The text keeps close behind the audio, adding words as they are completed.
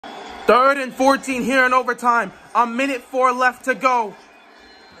3rd and 14 here in overtime. 1:04 left to go.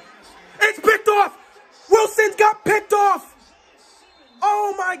 It's picked off. Wilson's got picked off.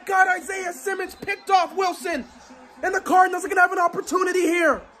 Oh my God, Isaiah Simmons picked off Wilson. And the Cardinals are going to have an opportunity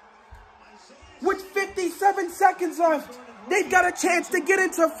here. With 57 seconds left, they've got a chance to get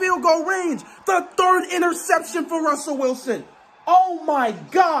into field goal range. The 3rd interception for Russell Wilson. Oh my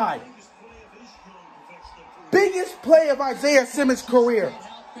God. Biggest play of Isaiah Simmons' career.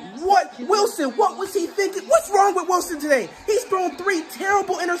 What, Wilson, what was he thinking? What's wrong with Wilson today? He's thrown 3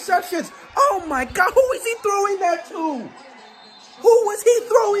 terrible interceptions. Oh my God, who is he throwing that to? Who was he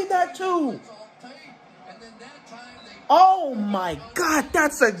throwing that to? Oh my God,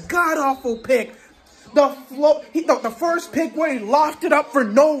 that's a god-awful pick. The first pick where he lofted up for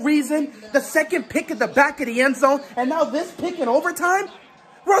no reason. The second pick at the back of the end zone. And now this pick in overtime?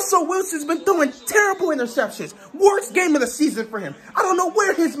 Russell Wilson's been throwing terrible interceptions. Worst game of the season for him. I don't know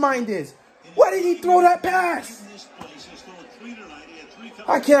where his mind is. Why did he throw that pass?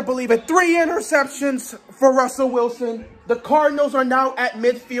 I can't believe it. 3 interceptions for Russell Wilson. The Cardinals are now at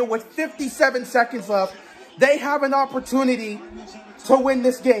midfield with 57 seconds left. They have an opportunity to win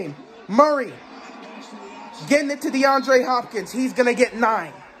this game. Murray getting it to DeAndre Hopkins. He's going to get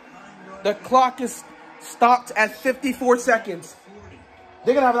 9. The clock is stopped at 54 seconds.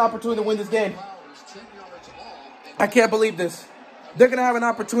 They're going to have an opportunity to win this game. I can't believe this. They're going to have an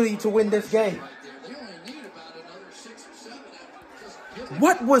opportunity to win this game.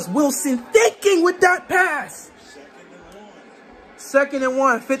 What was Wilson thinking with that pass? 2nd and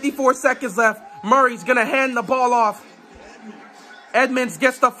 1, 54 seconds left. Murray's going to hand the ball off. Edmonds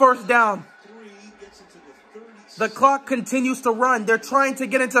gets the 1st down. The clock continues to run. They're trying to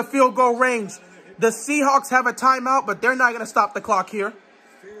get into field goal range. The Seahawks have a timeout, but they're not going to stop the clock here.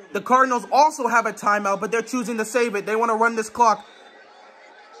 The Cardinals also have a timeout, but they're choosing to save it. They want to run this clock.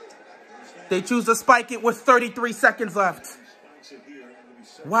 They choose to spike it with 33 seconds left.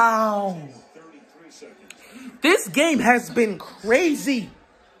 Wow. This game has been crazy.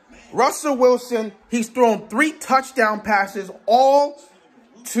 Russell Wilson, he's thrown 3 touchdown passes, all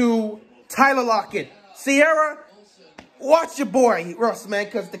to Tyler Lockett. Sierra, watch your boy, Russ, man,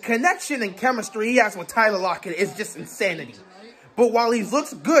 because the connection and chemistry he has with Tyler Lockett is just insanity. But while he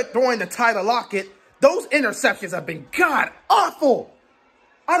looks good throwing to Tyler Lockett, those interceptions have been god-awful.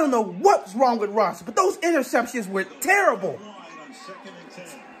 I don't know what's wrong with Russ, but those interceptions were terrible.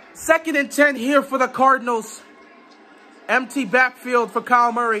 2nd and 10 here for the Cardinals. Empty backfield for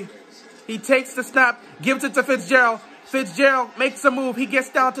Kyle Murray. He takes the snap, gives it to Fitzgerald. Fitzgerald makes a move. He gets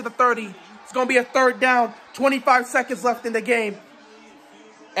down to the 30. It's going to be a 3rd down. 25 seconds left in the game.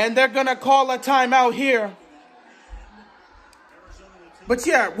 And they're going to call a timeout here. But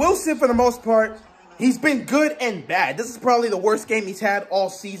yeah, Wilson, for the most part, he's been good and bad. This is probably the worst game he's had all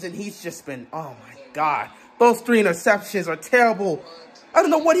season. He's just been, oh my God. Those 3 interceptions are terrible. I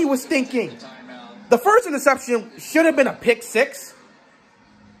don't know what he was thinking. The first interception should have been a pick 6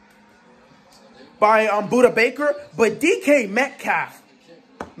 by Budda Baker. But DK Metcalf,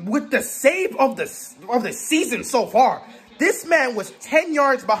 with the save of the season so far, this man was 10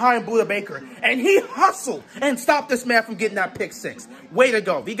 yards behind Budda Baker, and he hustled and stopped this man from getting that pick 6. Way to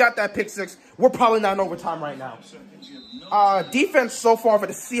go. If he got that pick 6, we're probably not in overtime right now. Defense so far for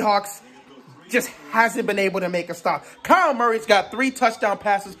the Seahawks just hasn't been able to make a stop. Kyle Murray's got 3 touchdown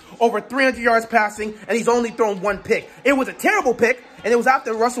passes, over 300 yards passing, and he's only thrown 1 pick. It was a terrible pick, and it was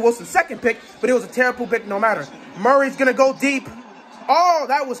after Russell Wilson's 2nd pick, but it was a terrible pick no matter. Murray's going to go deep. Oh,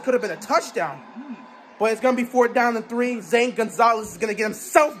 that could have been a touchdown. But it's going to be 4th down and 3. Zane Gonzalez is going to get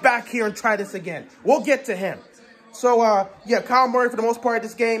himself back here and try this again. We'll get to him. So, yeah, Kyle Murray, for the most part of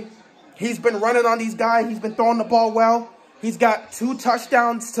this game, he's been running on these guys. He's been throwing the ball well. He's got 2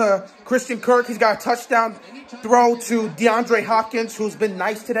 touchdowns to Christian Kirk. He's got a touchdown throw to DeAndre Hopkins, who's been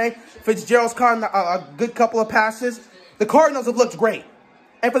nice today. Fitzgerald's caught a good couple of passes. The Cardinals have looked great.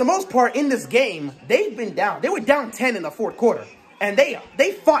 And for the most part in this game, they've been down. They were down 10 in the 4th quarter. And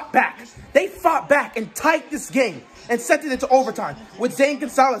they fought back. They fought back and tied this game and sent it into overtime with Zane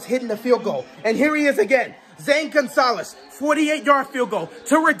Gonzalez hitting the field goal. And here he is again. Zane Gonzalez, 48-yard field goal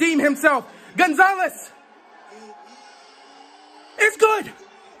to redeem himself. Gonzalez! It's good!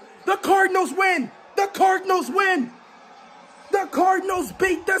 The Cardinals win! The Cardinals win! The Cardinals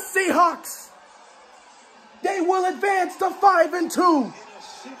beat the Seahawks! They will advance to 5-2.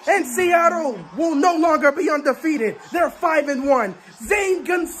 And Seattle will no longer be undefeated. They're 5-1. Zane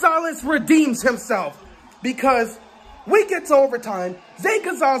Gonzalez redeems himself because we get to overtime. Zane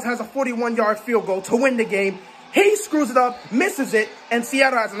Gonzalez has a 41-yard field goal to win the game. He screws it up, misses it, and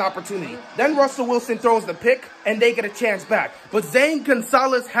Seattle has an opportunity. Then Russell Wilson throws the pick, and they get a chance back. But Zane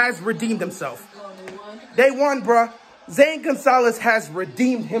Gonzalez has redeemed himself. They won, bruh. Zane Gonzalez has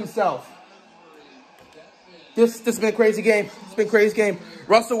redeemed himself. This has been a crazy game. It's been a crazy game.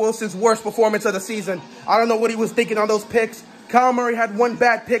 Russell Wilson's worst performance of the season. I don't know what he was thinking on those picks. Kyle Murray had one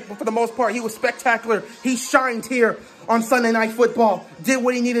bad pick, but for the most part, he was spectacular. He shined here on Sunday Night Football. Did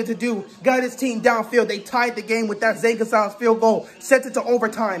what he needed to do. Got his team downfield. They tied the game with that Zane Gonzalez field goal. Sent it to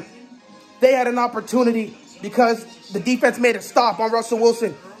overtime. They had an opportunity because the defense made a stop on Russell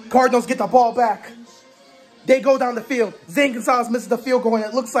Wilson. Cardinals get the ball back. They go down the field. Zane Gonzalez misses the field goal, and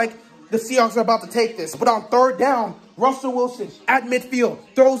it looks like the Seahawks are about to take this. But on third down, Russell Wilson at midfield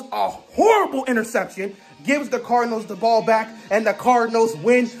throws a horrible interception, gives the Cardinals the ball back, and the Cardinals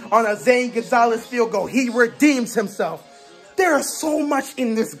win on a Zane Gonzalez field goal. He redeems himself. There is so much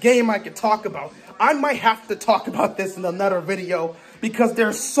in this game I could talk about. I might have to talk about this in another video because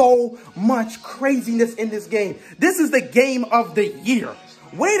there's so much craziness in this game. This is the game of the year.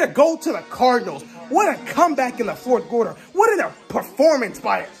 Way to go to the Cardinals. What a comeback in the fourth quarter. What a performance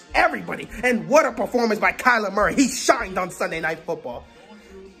by everybody. And what a performance by Kyler Murray. He shined on Sunday Night Football.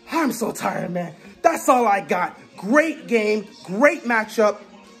 I'm so tired, man. That's all I got. Great game. Great matchup.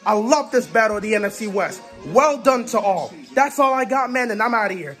 I love this battle of the NFC West. Well done to all. That's all I got, man, and I'm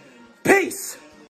out of here. Peace.